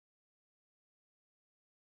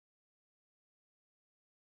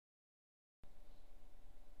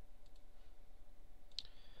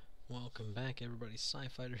Welcome back, everybody.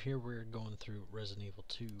 Sci-Fighter here. We're going through Resident Evil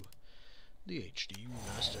 2, the HD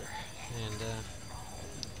remaster, and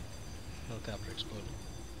helicopter exploded,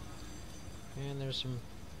 and there's some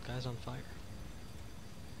guys on fire.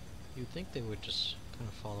 You'd think they would just kind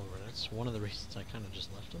of fall over. That's one of the reasons I kind of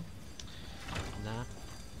just left them. Nah,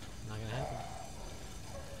 not gonna happen.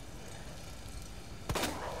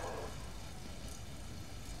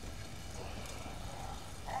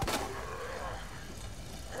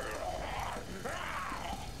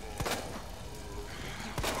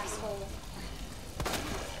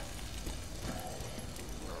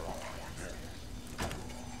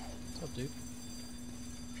 What's up, dude?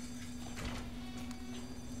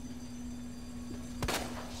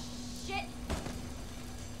 Shit!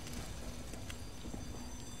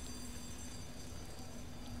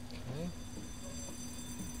 Okay.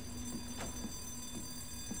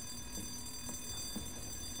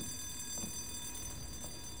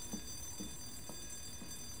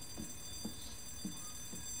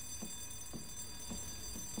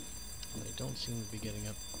 They don't seem to be getting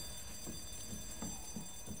up.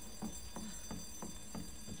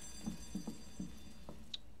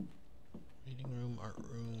 Reading room, art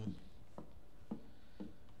room.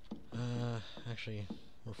 Actually,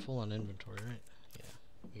 we're full on inventory, right? Yeah,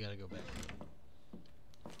 we gotta go back.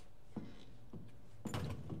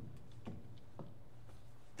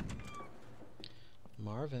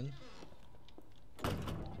 Marvin.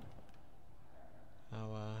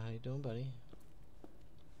 How you doing, buddy?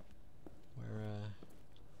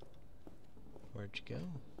 Where'd you go?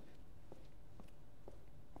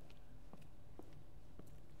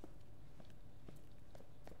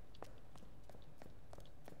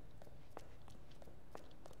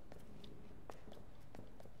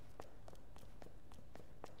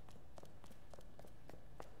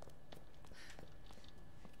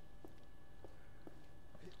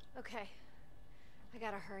 Okay, I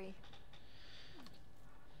gotta hurry.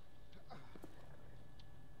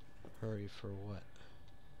 Hurry for what?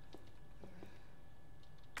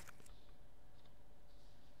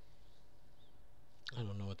 I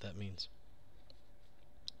don't know what that means.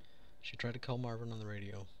 She tried to call Marvin on the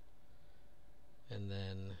radio, and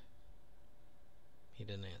then he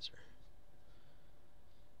didn't answer.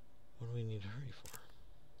 What do we need to hurry for?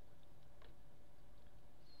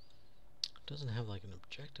 It doesn't have like an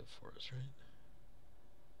objective for us, right?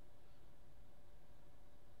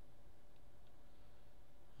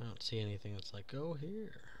 I don't see anything that's like, go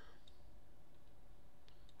here.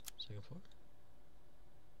 Second floor?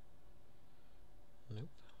 Nope.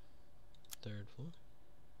 Third floor?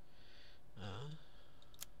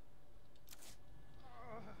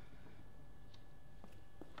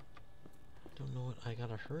 Don't know what I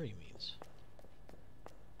gotta hurry means.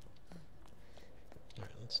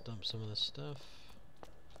 Alright, let's dump some of this stuff.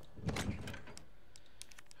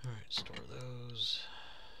 Alright, store those.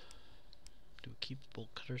 Do we keep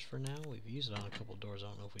bolt cutters for now? We've used it on a couple doors. I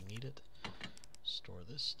don't know if we need it. Store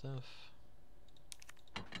this stuff.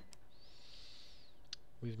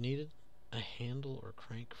 We've needed a handle or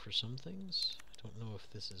crank for some things. I don't know if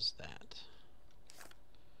this is that.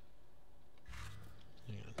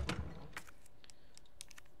 Hang on.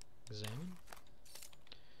 Examine.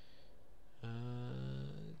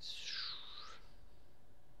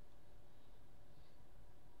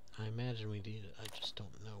 I imagine we need it. I just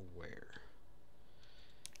don't know where.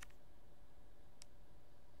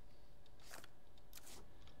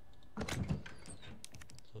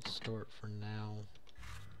 Let's store it for now.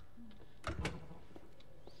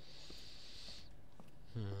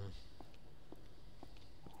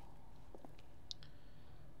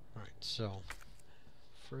 Alright, so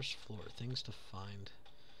first floor, things to find.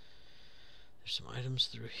 There's some items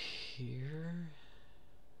through here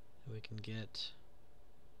that we can get,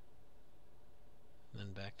 and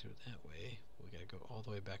then back through that way. We gotta go all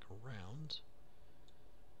the way back around.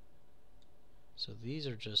 So these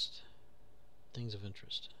are just things of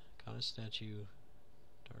interest. Goddess statue,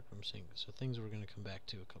 darkroom sink. So things we're gonna come back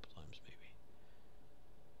to a couple times maybe.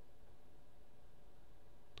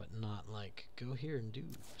 But not like, go here and do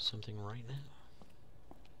something right now.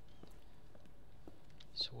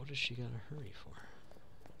 So what does she gotta hurry for?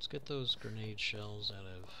 Let's get those grenade shells out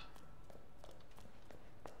of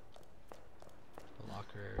the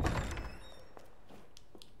locker area.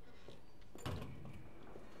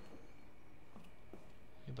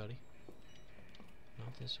 Hey buddy.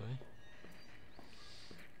 Not this way.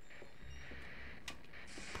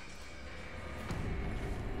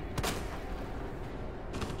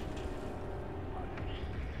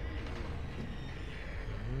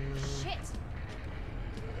 Shit!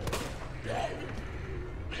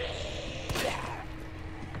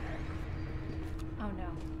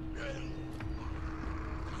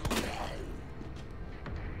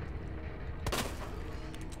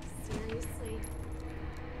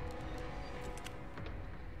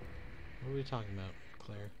 What are we talking about,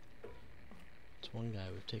 Claire? It's one guy.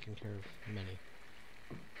 We've taken care of many.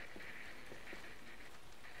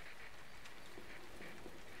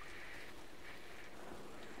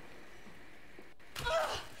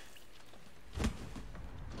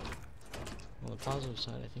 On the positive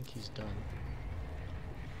side, I think he's done.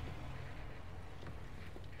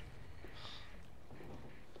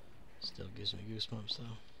 Still gives me goosebumps,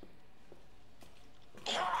 though.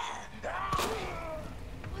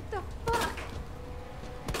 What the fuck?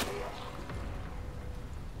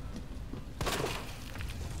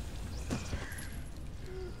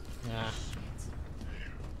 Ah.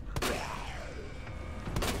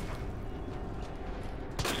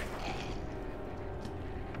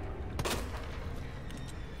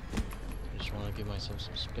 I just want to give myself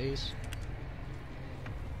some space.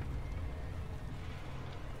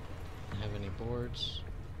 Don't have any boards.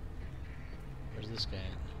 Where's this guy at?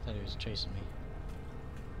 I thought he was chasing me.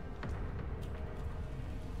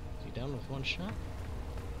 Is he down with one shot?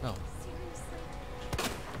 Oh. Seriously?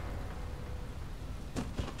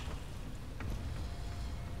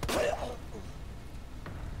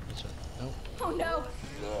 That's right. Nope. Oh no!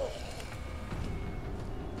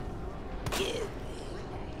 What the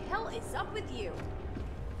hell is up with you?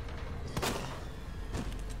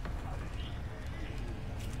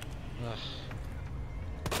 Ugh.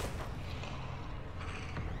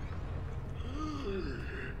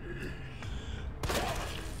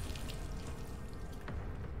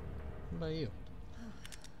 What about you?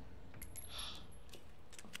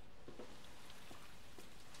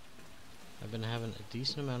 I've been having a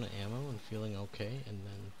decent amount of ammo and feeling okay, and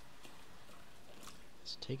then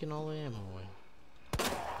it's taken all the ammo away.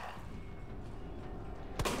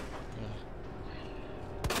 Ugh.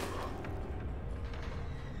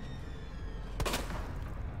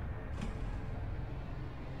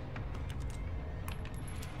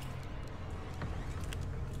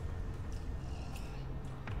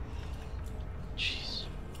 Jeez.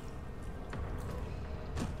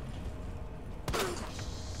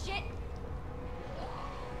 Shit!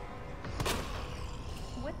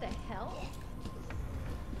 What the hell?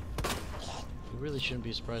 You really shouldn't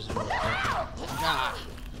be surprised at that. Ah!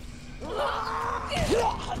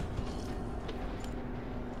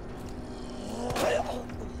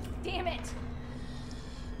 Damn it!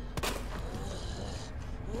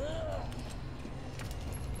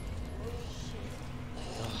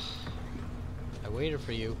 I waited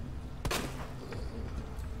for you.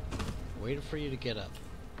 Waited for you to get up.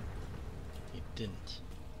 You didn't.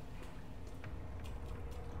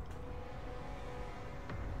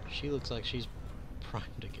 She looks like she's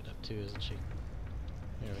primed to get up too, isn't she?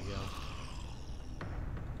 There we go.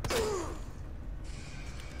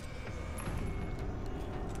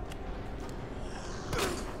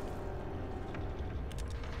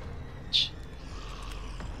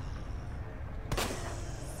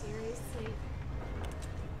 Seriously?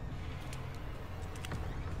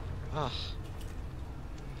 Ah.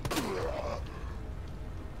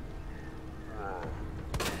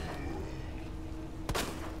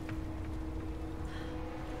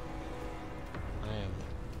 I am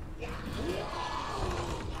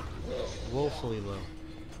woefully low.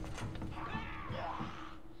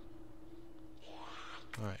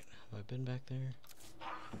 Alright, have I been back there?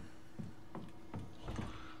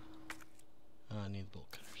 I need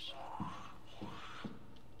bolt cutters.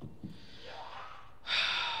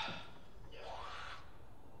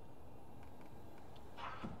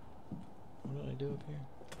 What did I do up here?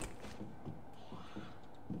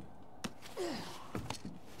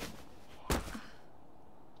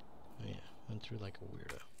 Oh yeah, went through like a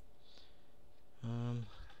weirdo.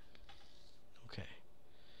 Okay.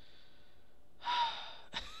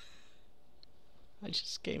 I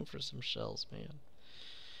just came for some shells, man.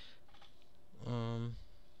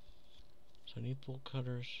 So I need bolt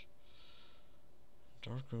cutters.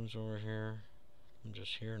 Dark room's over here. I'm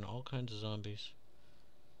just hearing all kinds of zombies.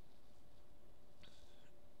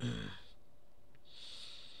 I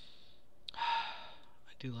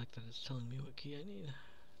do like that it's telling me what key I need.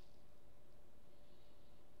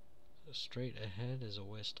 So straight ahead is a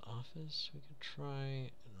west office. We could try,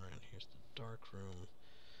 and around here's the dark room.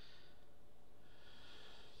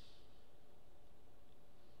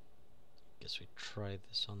 Guess we try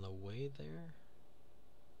this on the way there.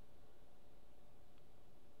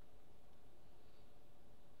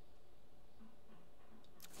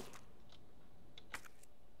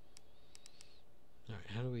 Alright,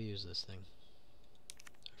 how do we use this thing?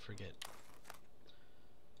 I forget.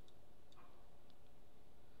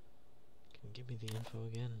 Can you give me the info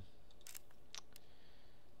again?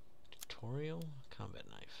 Tutorial? Combat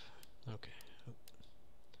knife. Okay.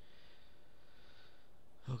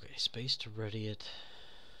 Okay, space to ready it.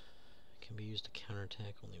 Can be used to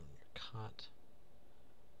counterattack only when you're caught.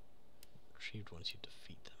 Retrieved once you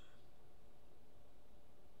defeat them.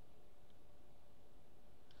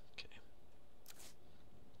 Okay.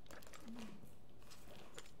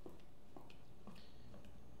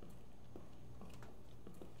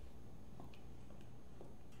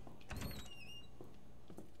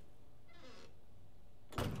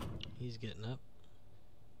 He's getting up.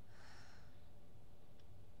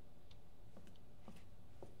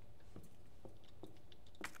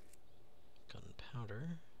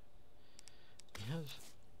 Gunpowder. We have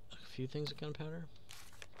a few things of gunpowder.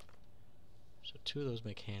 So 2 of those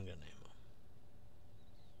make handgun ammo.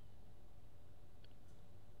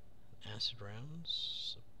 Acid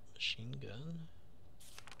rounds, machine gun.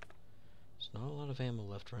 There's not a lot of ammo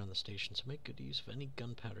left around the station, so make good use of any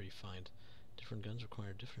gunpowder you find. Different guns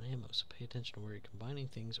require different ammo, so pay attention to where you're combining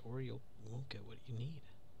things or you won't get what you need.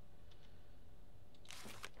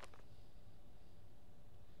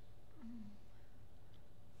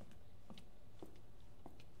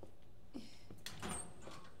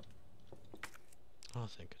 Oh,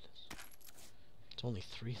 thank goodness. It's only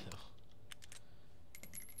 3 though.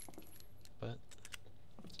 But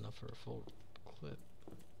it's enough for a full clip.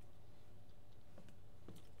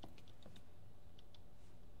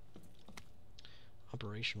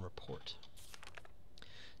 Operation report.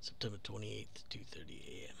 September 28th,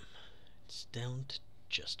 2:30 a.m. It's down to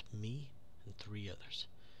just me and 3 others.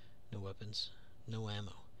 No weapons, no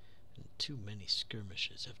ammo, and too many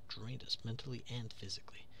skirmishes have drained us mentally and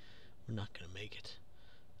physically. We're not gonna make it.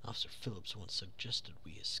 Officer Phillips once suggested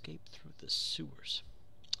we escape through the sewers.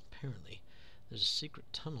 Apparently, there's a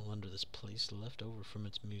secret tunnel under this place left over from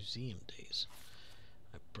its museum days.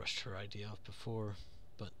 I brushed her idea off before,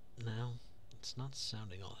 but now it's not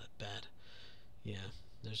sounding all that bad. Yeah,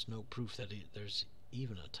 there's no proof that there's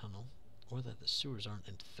even a tunnel, or that the sewers aren't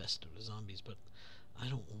infested with zombies, but I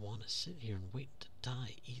don't want to sit here and wait to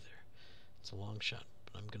die either. It's a long shot,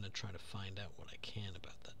 but I'm gonna try to find out what I can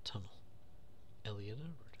about that tunnel. Elliot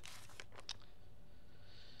Edward.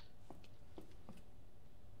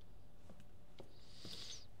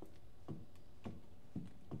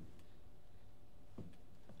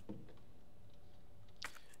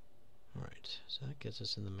 Alright, so that gets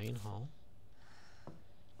us in the main hall.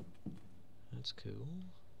 That's cool.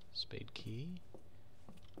 Spade key.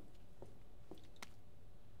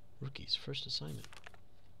 Rookie's first assignment.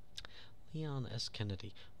 Leon S.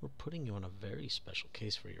 Kennedy, we're putting you on a very special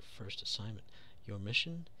case for your first assignment. Your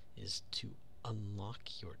mission is to unlock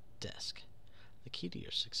your desk. The key to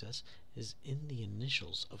your success is in the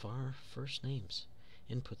initials of our first names.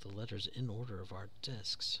 Input the letters in order of our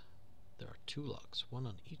desks. There are 2 locks, one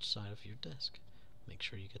on each side of your desk. Make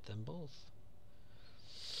sure you get them both.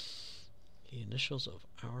 The initials of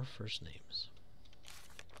our first names.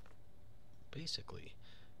 Basically,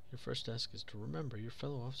 your first task is to remember your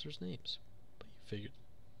fellow officers' names. But you figured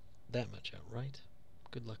that much out, right?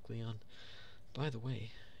 Good luck, Leon. By the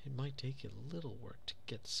way, it might take you a little work to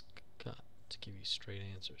get Scott to give you straight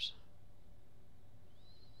answers.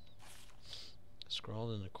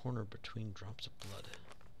 Scrawled in a corner between drops of blood.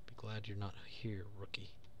 Be glad you're not here,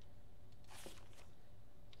 rookie.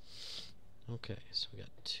 Okay, so we got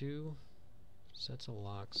 2 sets of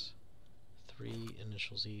locks, 3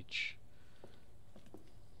 initials each.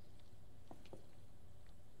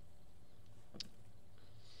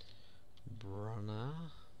 Brana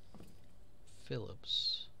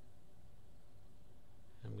Phillips.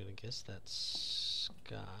 I'm gonna guess that's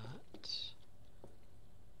Scott.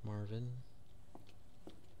 Marvin.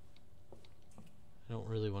 I don't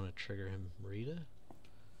really want to trigger him. Rita.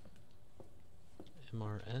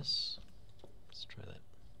 MRS. Let's try that.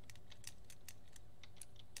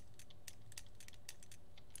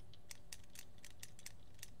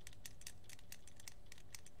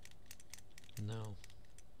 No.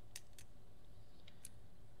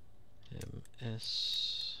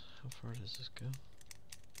 MS. How far does this go?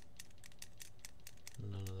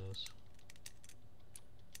 None of those.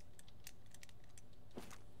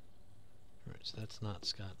 Alright, so that's not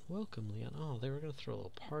Scott. Welcome, Leon. Oh, they were going to throw a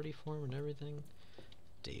little party for him and everything.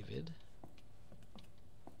 David.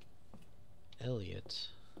 Elliot.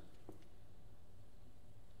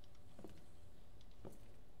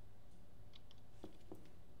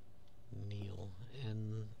 Neil.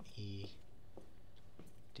 N-E-D.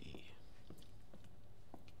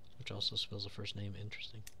 Which also spells the first name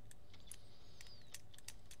interesting.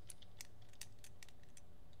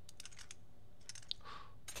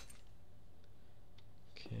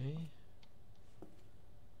 Okay.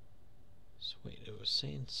 So wait, it was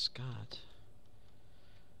saying Scott,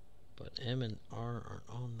 But M and R aren't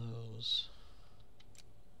on those.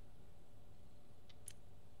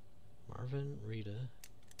 Marvin, Rita,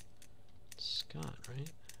 Scott, right?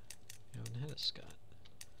 We haven't had a Scott.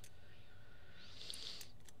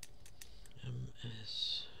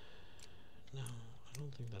 MS. No, I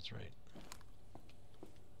don't think that's right.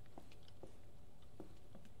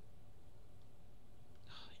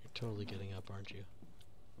 You're totally getting up, aren't you?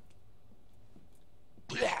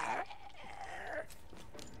 Get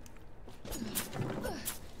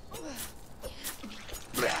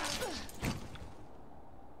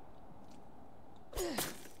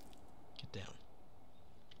down.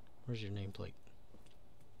 Where's your nameplate?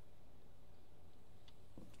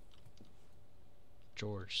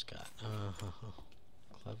 George Scott.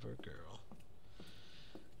 Clever girl.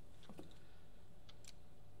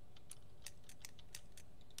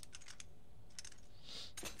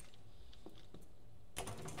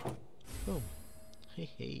 Boom. Hey,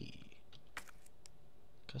 hey.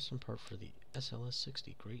 Custom part for the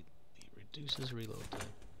SLS-60 greatly reduces reload time.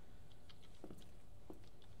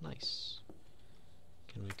 Nice.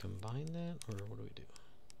 Can we combine that, or what do we do?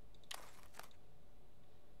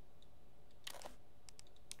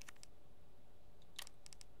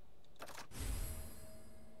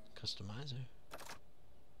 Customizer.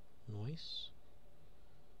 Noise.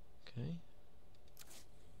 Okay.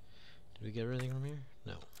 Did we get everything from here?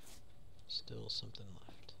 No. Still something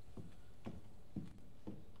left.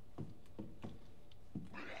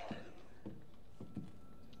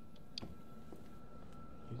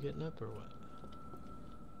 You getting up or what?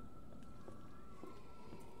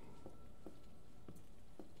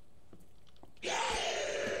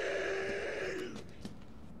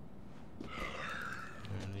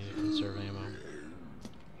 I need to conserve ammo.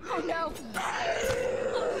 Oh no!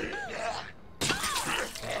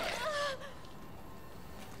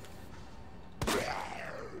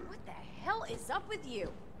 What the hell is up with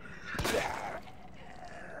you? Okay.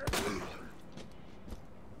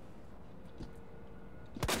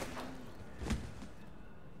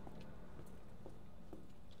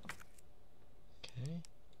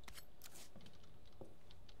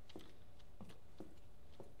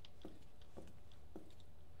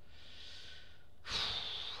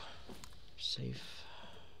 Safe.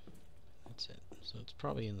 That's it. So it's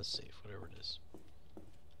probably in the safe, whatever it is.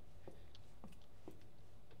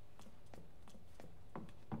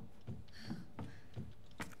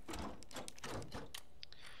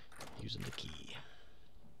 Using the key.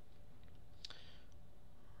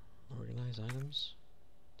 Organize items.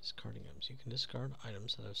 Discarding items. You can discard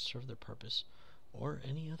items that have served their purpose or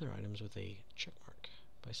any other items with a check mark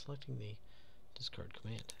by selecting the discard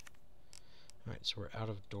command. Alright, so we're out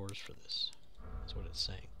of doors for this. That's what it's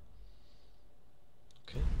saying.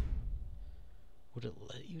 Okay. Would it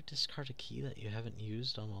let you discard a key that you haven't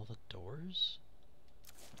used on all the doors?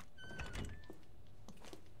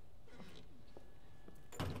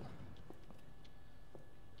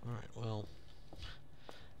 Alright, well,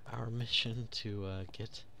 our mission to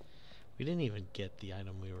get... We didn't even get the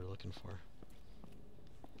item we were looking for.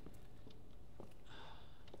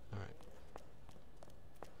 Alright.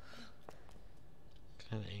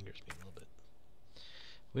 Kind of angers me a little bit.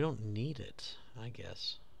 We don't need it, I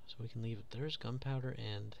guess. So we can leave it. There's gunpowder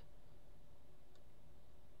and...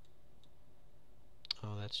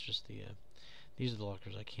 Oh, that's just the... These are the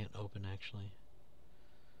lockers I can't open, actually.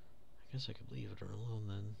 I guess I could leave it alone,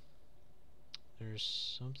 then. There's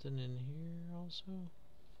something in here, also,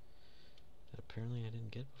 that apparently I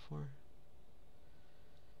didn't get before.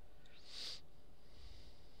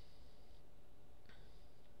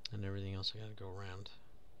 And everything else I gotta go around.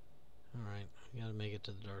 Alright, we gotta make it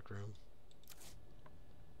to the dark room.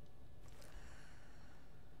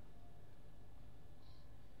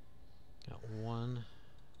 Got one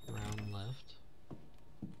round left.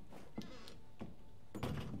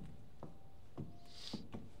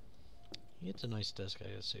 It's a nice desk, I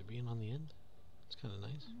gotta say. Being on the end, it's kind of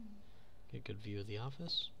nice. Get a good view of the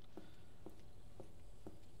office.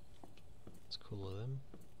 It's cool of them.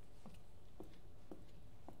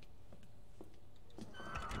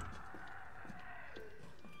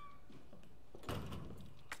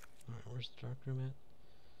 Alright, where's the dark room at?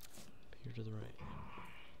 Up here to the right.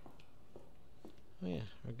 Oh yeah,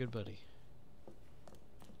 our good buddy.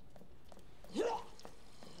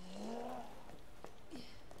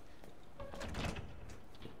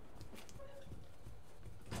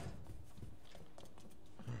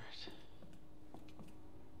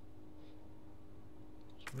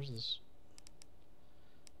 Where's this?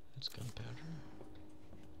 That's gunpowder.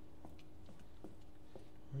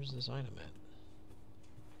 Where's this item at?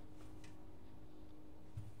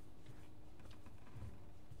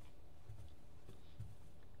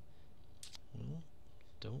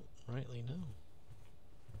 rightly know.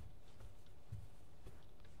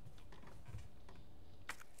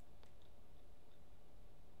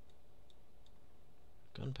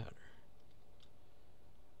 Gunpowder.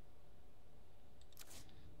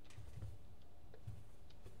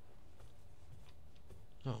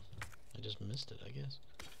 Oh, I just missed it, I guess.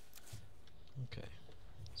 Okay,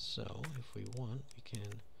 so if we want, we can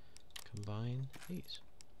combine these.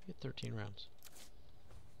 We get 13 rounds.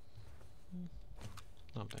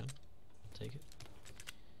 Not bad. I'll take it.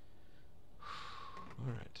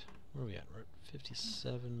 Alright, where are we at? We're at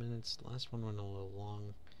 57 minutes. Last one went a little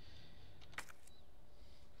long.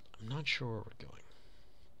 I'm not sure where we're going.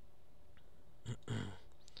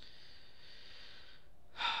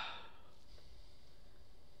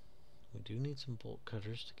 We do need some bolt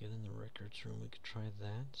cutters to get in the records room. We could try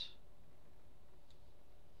that.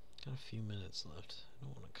 Got a few minutes left. I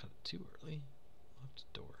don't want to cut it too early. Locked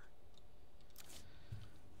door.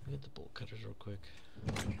 I'll get the bolt cutters real quick.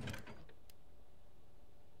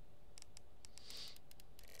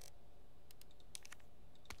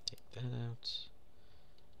 Take that out.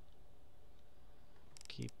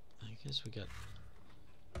 Keep, I guess we got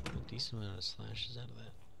a decent amount of slashes out of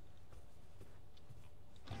that.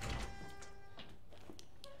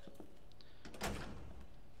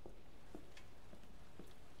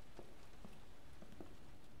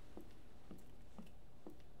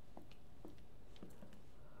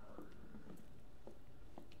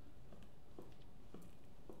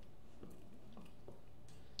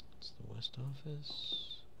 West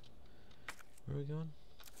office. Where are we going?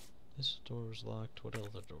 This door was locked. What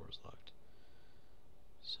other door was locked?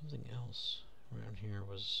 Something else around here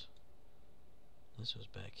was... This was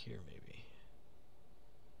back here, maybe.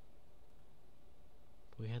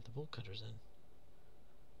 We had the bolt cutters in.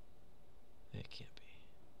 That can't be.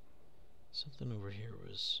 Something over here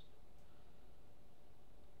was...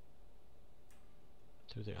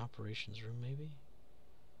 Through the operations room, maybe?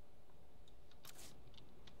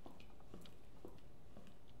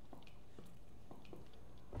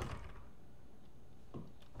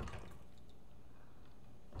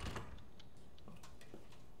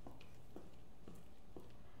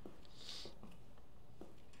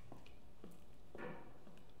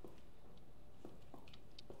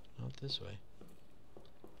 Not this way.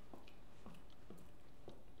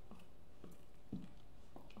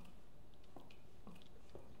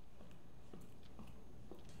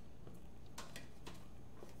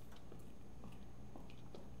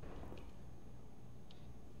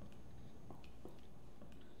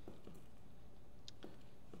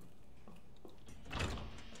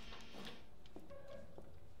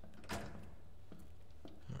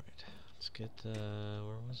 Get,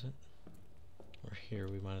 where was it? We're here,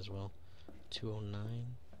 we might as well.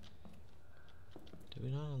 209. Did we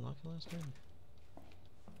not unlock it last time?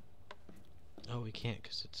 Oh, we can't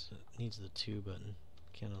because it needs the 2 button.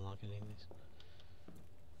 Can't unlock any of these.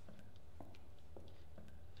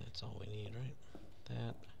 That's all we need, right?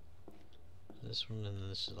 That. This one, and then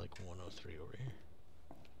this is like 103 over here.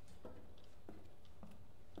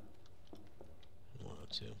 And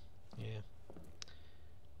 102. Yeah.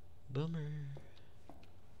 Bummer.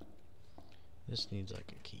 This needs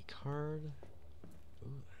like a key card.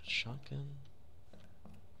 Ooh, there's a shotgun.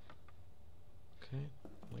 Okay.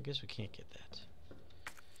 Well, I guess we can't get that.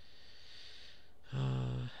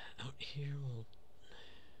 Out here, well,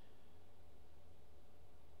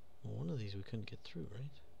 one of these we couldn't get through, right?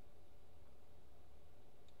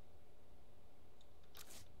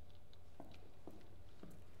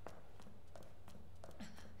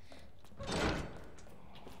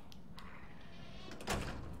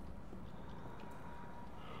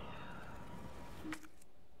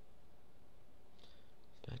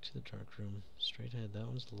 To the dark room. Straight ahead. That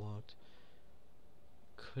one's locked.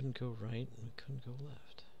 Couldn't go right, and we couldn't go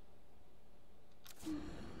left.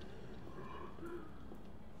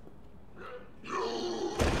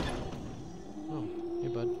 Oh, hey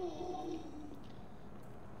bud.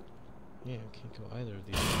 Yeah, I can't go either of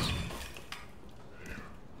these ones.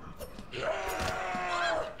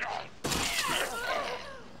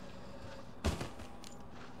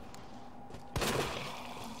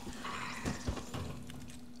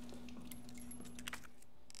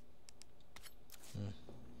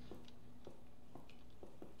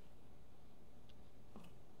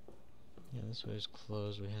 This way is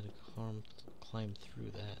closed. We had to climb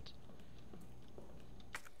through that.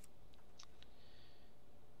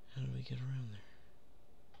 How do we get around there?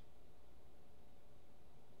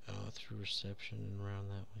 Oh, through reception and around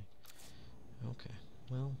that way. Okay,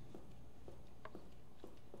 well,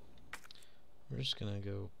 we're just gonna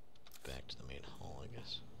go back to the main hall, I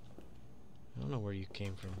guess. I don't know where you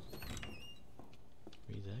came from.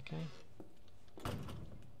 Were you that guy?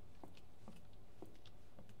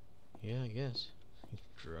 Yeah, I guess. He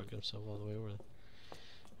drugged himself all the way over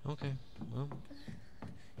there. Okay, well.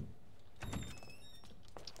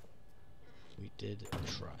 We did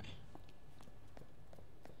try.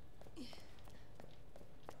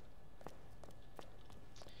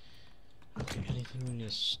 Okay, anything we need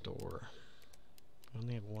to store? I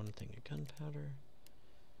only have one thing, a gunpowder.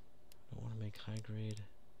 Don't want to make high grade.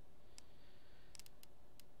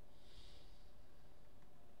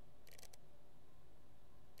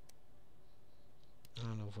 I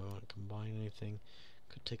don't know if I want to combine anything.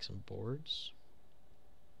 Could take some boards.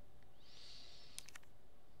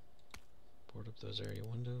 Board up those area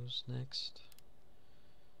windows next.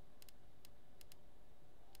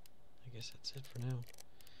 I guess that's it for now.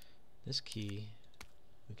 This key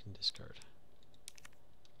we can discard.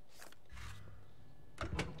 Yeah,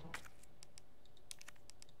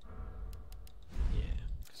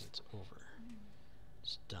 because it's over.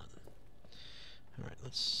 It's done. Alright,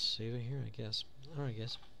 let's save it here, I guess. Alright,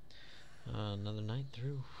 guys. Another night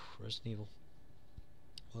through Resident Evil.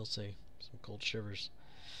 We'll say some cold shivers.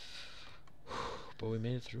 But we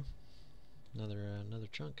made it through. Another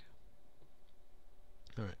chunk.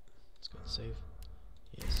 Alright, let's go and save.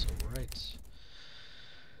 Yes, alright.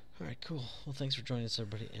 Alright, cool. Well, thanks for joining us,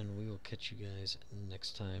 everybody, and we will catch you guys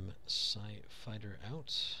next time. Fighter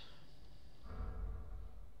out.